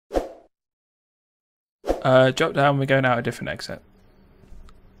Drop down. We're going out a different exit.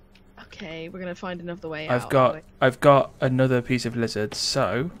 Okay, we're gonna find another way out. I've got another piece of lizard,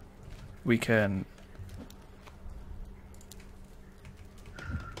 so we can.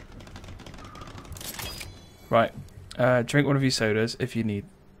 Right. Drink one of your sodas if you need.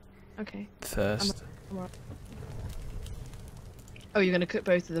 Okay. Thirst. Oh, you're gonna cook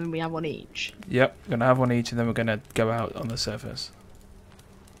both of them and we have one each? Yep, we're gonna have one each and then we're gonna go out on the surface.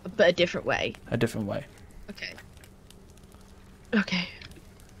 But a different way? A different way. Okay. Okay.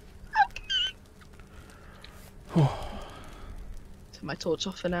 Turn my torch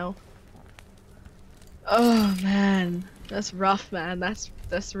off for now. Oh man, that's rough, man.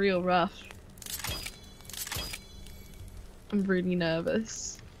 That's real rough. I'm really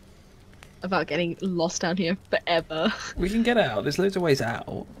nervous about getting lost down here forever. We can get out. There's loads of ways out.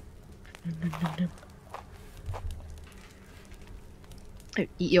 No. Oh,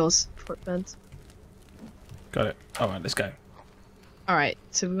 eat yours before it burns. Got it. Alright, let's go. Alright,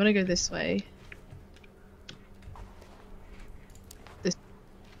 so we want to go this way. This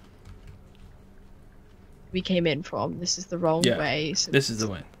we came in from. This is the wrong way. So this is the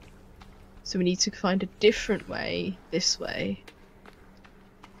way. So we need to find a different way this way.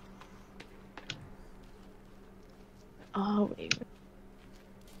 Oh, wait.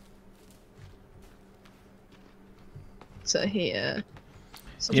 So here.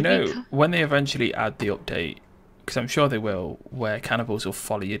 So you know, when they eventually add the update, because I'm sure they will, where cannibals will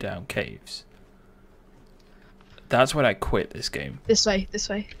follow you down caves. That's when I quit this game. This way,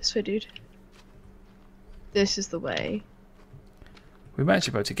 dude. This is the way. We might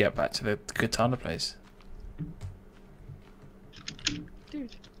actually be able to get back to the Katana place.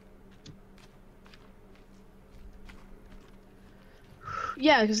 Dude.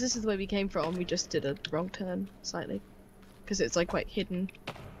 Yeah, because this is the way we came from. We just did a wrong turn slightly. Because it's like quite hidden.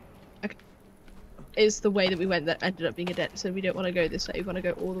 Okay. It's the way that we went that ended up being a dead, so we don't want to go this way. We want to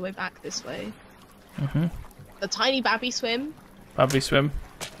go all the way back this way. The tiny babby swim. Babby swim.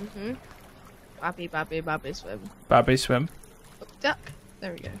 Babby swim. Babby swim. Oh, duck.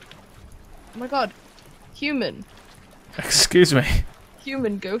 There we go. Oh my god. Human. Excuse me.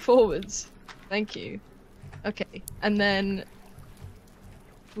 Human, go forwards. Thank you. Okay, and then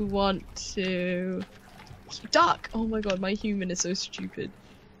we want to... Duck! Oh my god, my human is so stupid.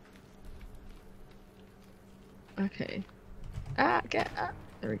 Okay. There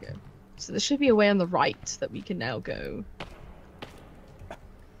we go. So there should be a way on the right that we can now go.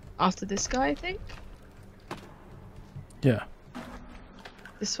 After this guy, I think? Yeah.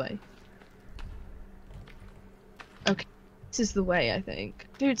 This way. Okay. This is the way, I think.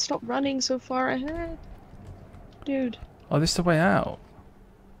 Dude, stop running so far ahead. Dude. Oh, this is the way out.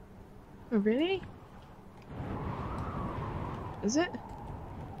 Oh, really? Is it?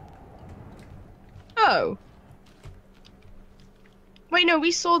 Oh. Wait, no,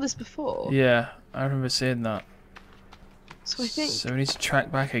 we saw this before. Yeah, I remember seeing that. So I think... So we need to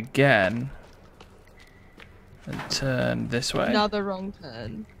track back again. And turn this way. Another wrong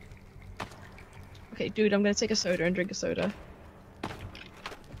turn. Okay, dude, I'm gonna take a soda and drink a soda.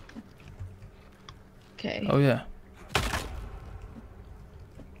 Okay. Oh, yeah.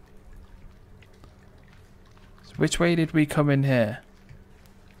 So which way did we come in here?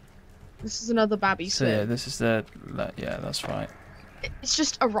 This is another babby swim. So yeah, this is the... Yeah, that's right. It's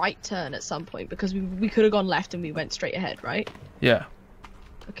just a right turn at some point because we could have gone left and we went straight ahead, right? Yeah.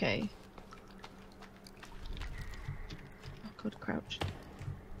 Okay. Oh god, crouch.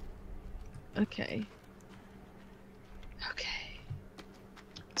 Okay. Okay.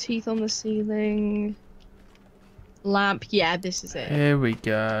 Teeth on the ceiling. Lamp. Yeah, this is it. Here we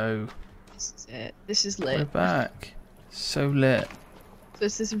go. This is it. This is lit. We're back. So lit. So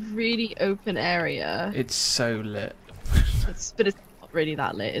it's this really open area. It's so lit. But it's not really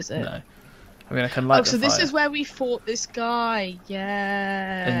that lit, is it? No. I mean, I can light the so this fire. is where we fought this guy.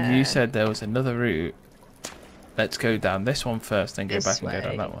 Yeah. And you said there was another route. Let's go down this one first, then go This back and way. go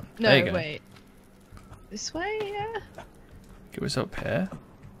down that one. No, there you go. wait. This way, yeah? It was up here.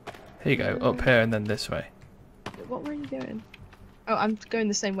 Here you go, up here and then this way. What way are you going? Oh, I'm going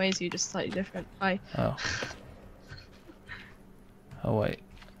the same way as you, just slightly different. Hi. Oh. Oh, wait.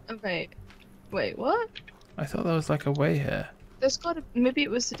 Oh, wait, what? I thought there was like a way here. There's gotta... Maybe it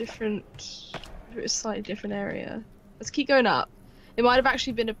was a different... It was a slightly different area. Let's keep going up. It might have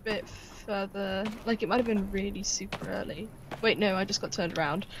actually been a bit further... Like, it might have been really super early. Wait, no, I just got turned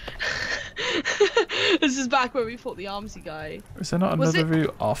around. This is back where we fought the armsy guy. Is there not another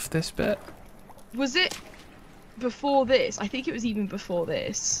route off this bit? Was it before this? I think it was even before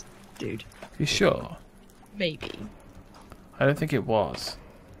this, dude. You sure? Maybe. I don't think it was.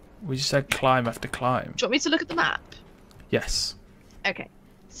 We just said climb after climb. Do you want me to look at the map? Yes. Okay.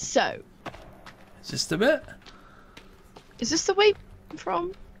 So. Is this the bit? Is this the way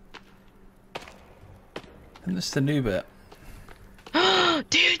from? And this is the new bit.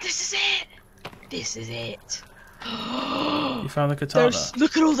 Dude, this is it! This is it. You found the katana?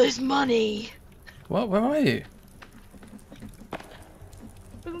 Look at all this money! What? Where are you? Look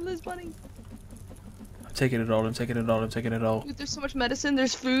at all this money. I'm taking it all, I'm taking it all, I'm taking it all. Dude, there's so much medicine,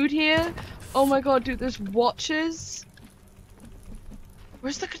 there's food here. Oh my god, dude, there's watches.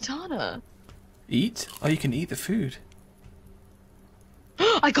 Where's the katana? Eat? Oh, you can eat the food.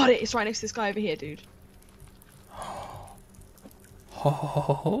 I got it! It's right next to this guy over here, dude.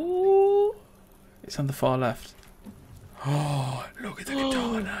 Oh, it's on the far left. Oh, look at the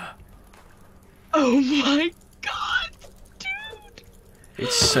katana. Oh my god, dude!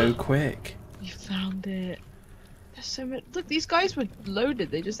 It's so quick. You found it. There's so many. Look, these guys were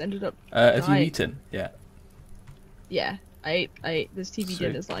loaded. They just ended up. Have you dying. eaten? Yeah. Yeah, I ate. There's TV Sweet.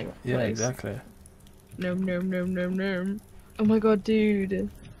 dinners lying. on the Yeah, place. exactly. No. Oh my god, dude.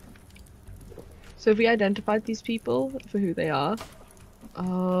 So have we identified these people for who they are?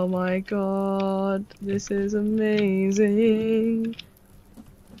 Oh my god, this is amazing.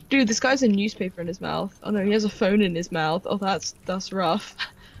 Dude, this guy's a newspaper in his mouth. Oh no, he has a phone in his mouth. Oh, that's rough.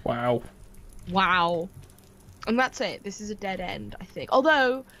 Wow. Wow. And that's it. This is a dead end, I think.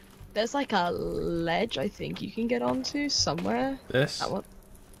 Although, there's like a ledge I think you can get onto somewhere. This? That one.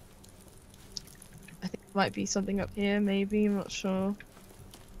 I think it might be something up here, maybe. I'm not sure.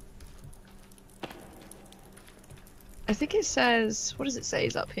 I think it says... What does it say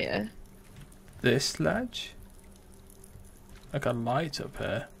is up here? This ledge? Like a light up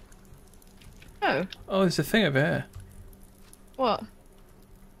here. Oh. Oh, there's a thing over here. What?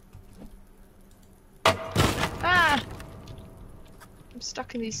 Ah! I'm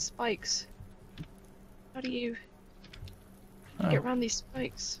stuck in these spikes. How do you get around these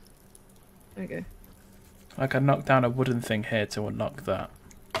spikes? There we go. Like I knocked down a wooden thing here to unlock that.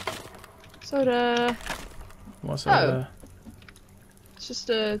 Soda! What's Oh. over It's just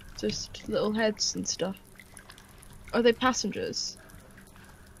little heads and stuff. Are they passengers?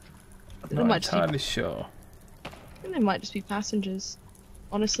 there? I'm not entirely sure. I think they might just be passengers.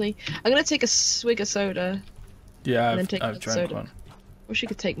 Honestly, I'm gonna take a swig of soda. Yeah, And then take I've another drank soda. one. Wish we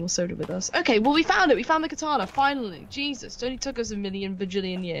could take more soda with us. Okay, well we found it. We found the katana finally. Jesus, it only took us a million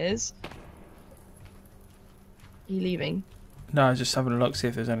bajillion years. Are you leaving? No, I was just having a look, see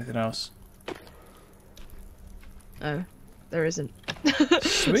if there's anything else. Oh, there isn't.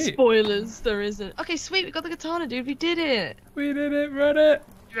 Sweet. Spoilers, there isn't. Okay, sweet, we got the katana, dude. We did it. We did it, run it.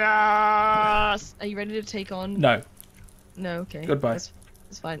 Yes. Are you ready to take on? No. No. Okay. Goodbye.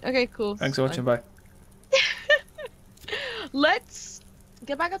 That's fine. Okay, cool. Thanks for watching, bye. Let's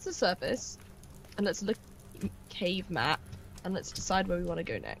get back up to the surface and let's look at the cave map and let's decide where we want to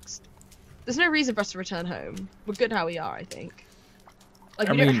go next. There's no reason for us to return home. We're good how we are, I think. Like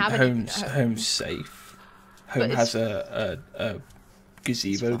I we mean, don't have anything at home. home's safe. Home But has a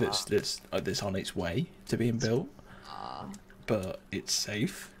gazebo It's that's on its way to being built, but it's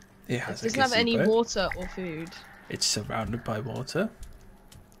safe. It It has doesn't a have any gazebo. water or food, It's surrounded by water.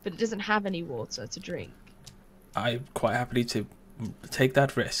 but it doesn't have any water to drink. I'm quite happy to take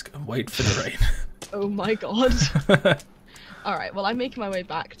that risk and wait for the rain. Oh my god. All right. Well, I'm making my way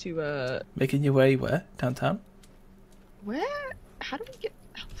back to Making your way where? Downtown? where? How do we get?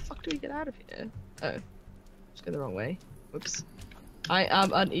 How the fuck do we get out of here? Oh, just go the wrong way. Whoops. I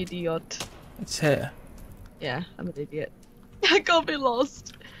am an idiot. It's here. Yeah, I'm an idiot. I can't be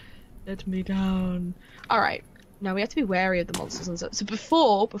lost. Let me down. All right. Now we have to be wary of the monsters and stuff. So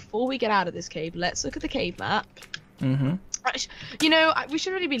before we get out of this cave, let's look at the cave map. Mm-hmm. You know, we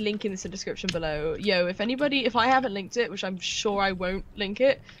should really be linking this in the description below. Yo, if I haven't linked it, which I'm sure I won't link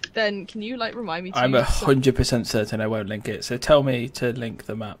it, then can you like remind me to? I'm 100% certain I won't link it. So tell me to link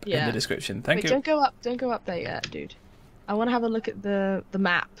the map in Yeah. the description. Thank Wait, you. Don't go up there yet, dude. I want to have a look at the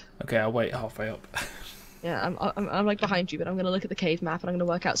map. Okay, I'll wait halfway up. Yeah, I'm like behind you, but I'm gonna look at the cave map and I'm gonna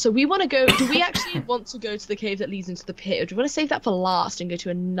work out. So we want to go. Do we actually want to go to the cave that leads into the pit, or do we want to save that for last and go to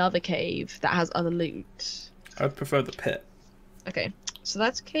another cave that has other loot? I'd prefer the pit. Okay, so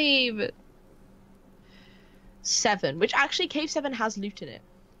that's cave 7, which actually cave 7 has loot in it.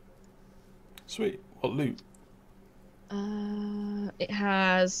 Sweet. What loot? It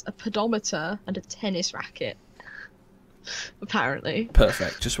has a pedometer and a tennis racket. Apparently.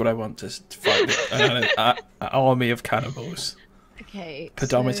 Perfect. Just what I want to fight an army of cannibals. Okay.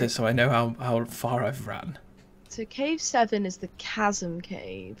 Pedometer, so I know how far I've ran. So cave 7 is the chasm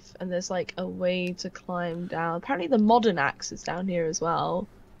cave, and there's like a way to climb down. Apparently the modern axe is down here as well.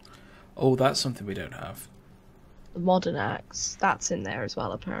 Oh, that's something we don't have. The modern axe. That's in there as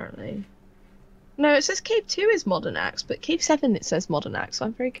well, apparently. No, it says Cave 2 is modern axe, but Cave 7 it says modern axe, so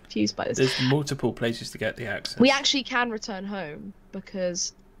I'm very confused by this. There's multiple places to get the axes. We actually can return home,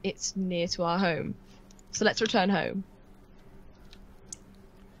 because it's near to our home. So let's return home.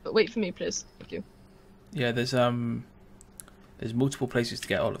 But wait for me, please. Thank you. Yeah, there's multiple places to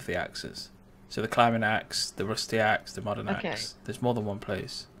get all of the axes. So the climbing axe, the rusty axe, the modern axe. There's more than one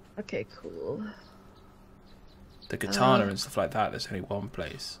place. Okay, cool. The katana and stuff like that, there's only one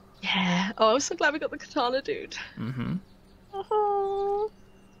place. Yeah. Oh, I'm so glad we got the katana, dude. Mm-hmm. Oh,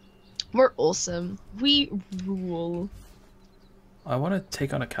 we're awesome. We rule. I want to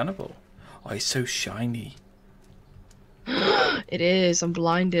take on a cannibal. Oh, he's so shiny. It is. I'm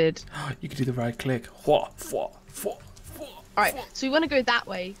blinded. You can do the right click. Alright, so we want to go that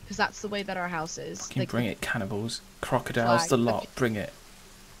way, because that's the way that our house is. Can you bring it, cannibals? Crocodiles, the lot. Bring it.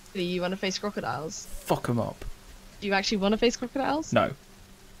 Do you want to face crocodiles? Fuck them up. Do you actually want to face crocodiles? No.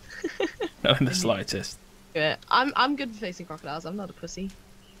 Not in the slightest. Yeah, I'm good for facing crocodiles. I'm not a pussy.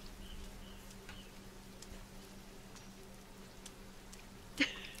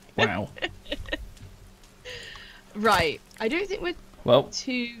 Wow. Right. I don't think we're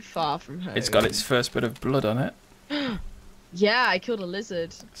too far from home. It's got its first bit of blood on it. Yeah, I killed a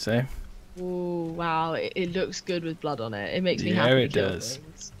lizard. See? Ooh, wow. It looks good with blood on it. It makes me happy. Yeah, it does.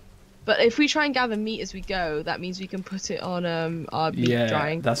 Things. But if we try and gather meat as we go, that means we can put it on our meat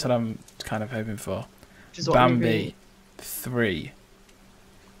drying. Yeah, that's what I'm kind of hoping for. Which is what Bambi 3.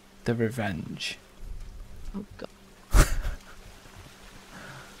 The Revenge. Oh god.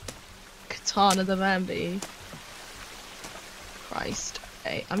 Katana the Bambi. Christ.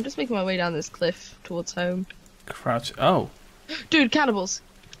 Okay, I'm just making my way down this cliff towards home. Crouch. Oh. Dude, cannibals!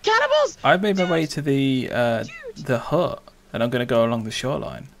 Cannibals! I've made my way to the hut, and I'm going to go along the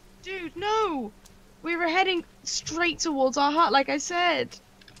shoreline. Dude, no! We were heading straight towards our hut, like I said.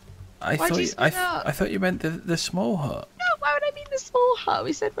 I thought you meant the small hut. No, why would I mean the small hut?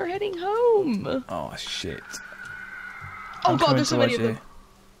 We said we're heading home. Oh shit! Oh god, there's so many of them.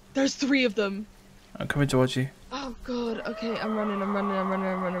 There's 3 of them. I'm coming towards you. Oh god. Okay, I'm running.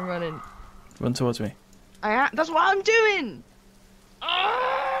 Run towards me. That's what I'm doing.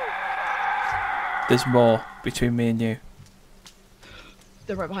 There's more between me and you.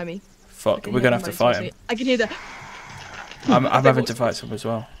 They're right behind me. Fuck, we're gonna have to fight him. I can hear that. I'm having to fight some as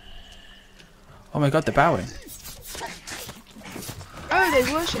well. Oh my god, they're bowing. Oh, they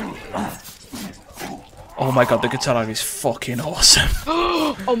worship. Oh my god, the katana is fucking awesome.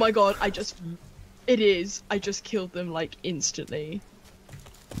 Oh my god, I just killed them like instantly.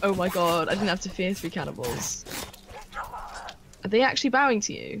 Oh my god, I didn't have to fear 3 cannibals. Are they actually bowing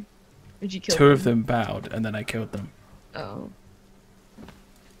to you? Or did you kill them? 2 of them bowed and then I killed them. Oh.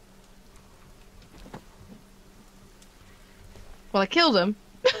 Well, I killed him.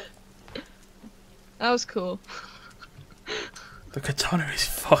 That was cool. The katana is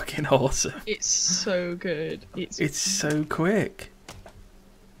fucking awesome. It's so good. It's so quick.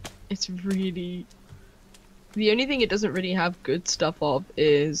 It's really... The only thing it doesn't really have good stuff of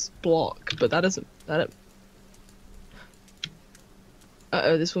is block, but that doesn't...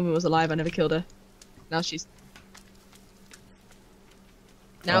 Uh-oh, this woman was alive. I never killed her. Now she's...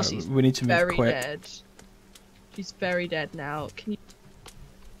 she's we need to move very quick. dead. She's very dead now. Can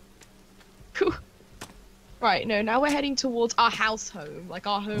you... Right, no, now we're heading towards our house home. Like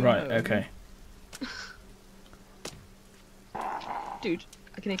our home Right, home. okay. Dude,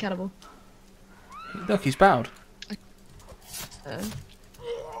 I can hear cannibal. Look, he's bowed. Uh,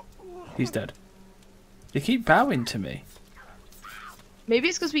 He's dead. They keep bowing to me. maybe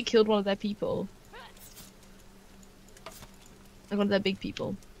it's because we killed one of their people. Like one of their big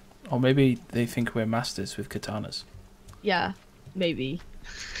people. Or maybe they think we're masters with katanas. Yeah, maybe.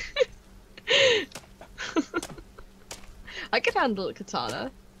 I could handle a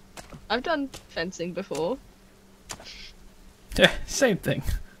katana. I've done fencing before. Yeah, same thing.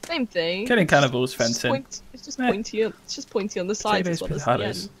 Same thing. Killing cannibals, fencing. It's just pointy. It's just pointy on the sides as well as the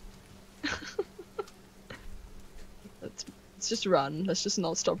end. Let's just run. Let's just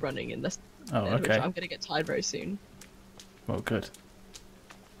not stop running unless. Oh, okay. I'm gonna get tired very soon. Well, good.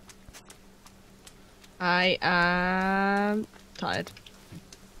 I am tired.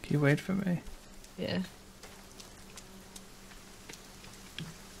 Can you wait for me? Yeah.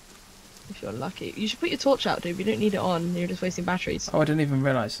 If you're lucky. You should put your torch out, dude. You don't need it on. You're just wasting batteries. Oh, I didn't even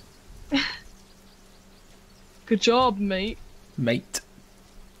realise. Good job, mate. Mate.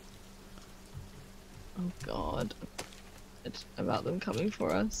 Oh god. About them coming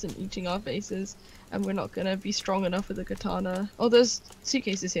for us and eating our faces. And we're not gonna be strong enough with a katana. Oh, there's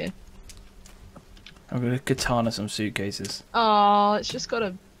suitcases here. I'm gonna katana some suitcases. Oh, it's just got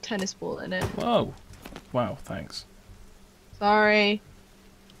a tennis ball in it. Whoa. Wow, thanks. Sorry.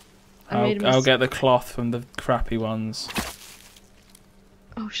 I'll get the cloth from the crappy ones.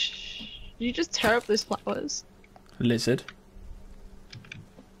 Oh, Did you just tear up those flowers? Lizard.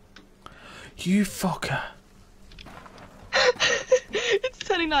 You fucker. It's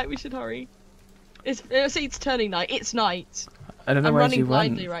turning night, we should hurry. It's turning night, it's night. I don't know I'm where running you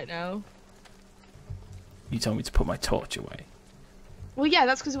blindly went. right now. You told me to put my torch away. Well, yeah,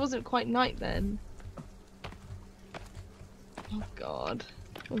 that's because it wasn't quite night then. Oh god.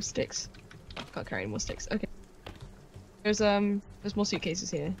 More sticks. Can't carry any more sticks. Okay. There's more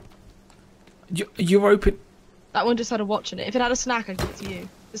suitcases here. You're open. That one just had a watch in it. If it had a snack, I'd give it to you.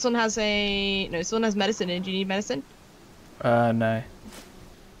 This one has this one has medicine in it. Do you need medicine? No.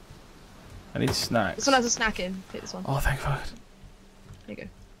 I need snacks. This one has a snack in. Take this one. Oh, thank God. There you go.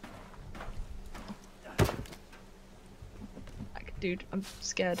 Dude, I'm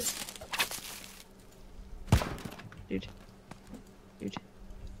scared. Dude.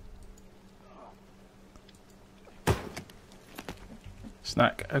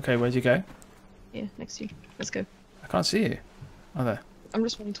 Snack. Okay, where'd you go? Yeah, next to you. Let's go. I can't see you. Oh, there. I'm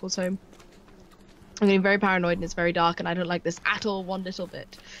just running towards home. I'm getting very paranoid and it's very dark and I don't like this at all one little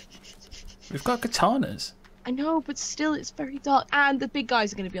bit. We've got katanas. I know, but still it's very dark and the big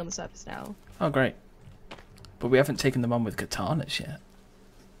guys are going to be on the surface now. Oh, great. But we haven't taken them on with katanas yet.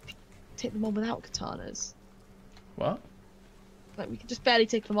 Take them on without katanas. What? Like, we could just barely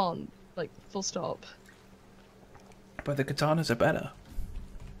take them on. Like, full stop. But the katanas are better.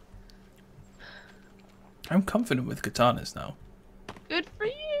 I'm confident with katanas now. Good for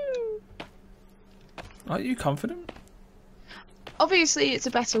you! Aren't you confident? Obviously, it's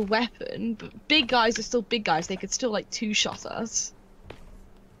a better weapon, but big guys are still big guys. They could still, like, two-shot us.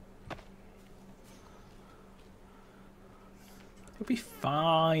 It'll be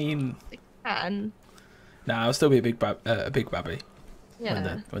fine. They can. Nah, I'll still be a big babby.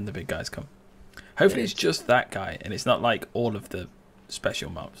 Yeah. When the big guys come. Hopefully it's just that guy, and it's not like all of the special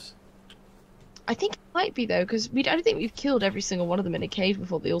mobs. I think it might be, though, because I don't think we've killed every single one of them in a cave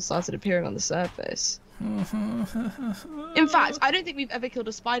before they all started appearing on the surface. In fact, I don't think we've ever killed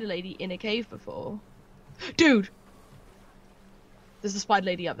a spider lady in a cave before. Dude! There's a spider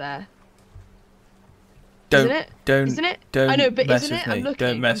lady up there. Isn't it? I know, but isn't it? I'm looking.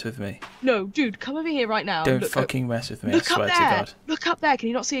 Don't mess with me. No, dude, come over here right now. Don't fucking mess with me, I swear to God. Look up there. Can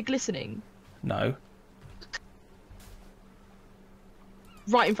you not see it glistening? No.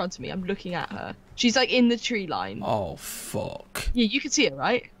 Right in front of me. I'm looking at her. She's like in the tree line. Oh, fuck. Yeah, you can see it,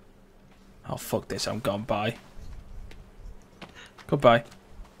 right? Oh, fuck this. I'm gone. Bye. Goodbye.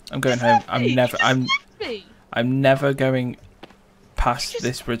 I'm going home. I'm never going past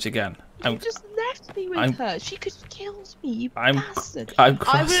this bridge again. You just left me with her. She could kill me, you bastard. I would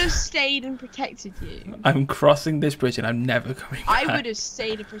have stayed and protected you. I'm crossing this bridge and I'm never coming back. I would have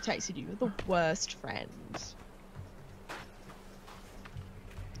stayed and protected you. You're the worst friend.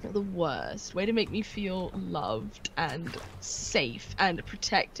 You're the worst. Way to make me feel loved and safe and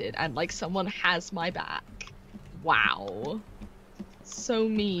protected and like someone has my back. Wow. So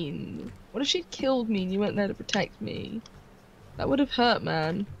mean. What if she'd killed me and you weren't there to protect me? That would have hurt,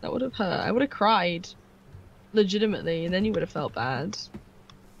 man. That would have hurt. I would have cried. Legitimately, and then you would have felt bad.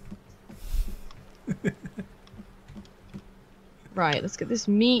 Right, let's get this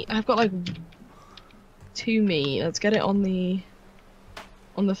meat. I've got like 2 meat. Let's get it on the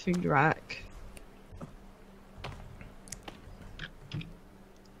food rack.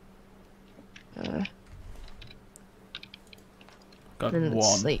 Got then let's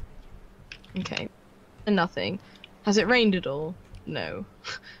 1. sleep. Okay. And nothing. Has it rained at all? No.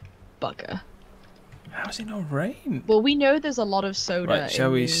 Bugger. How's it not rain? Well, we know there's a lot of soda. Right, shall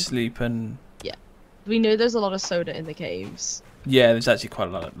we sleep and... Yeah. We know there's a lot of soda in the caves. Yeah, there's actually quite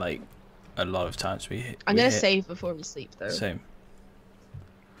a lot of, like, a lot of times we hit. I'm gonna save before we sleep, though. Same.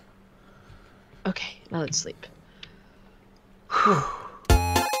 Okay, now let's sleep.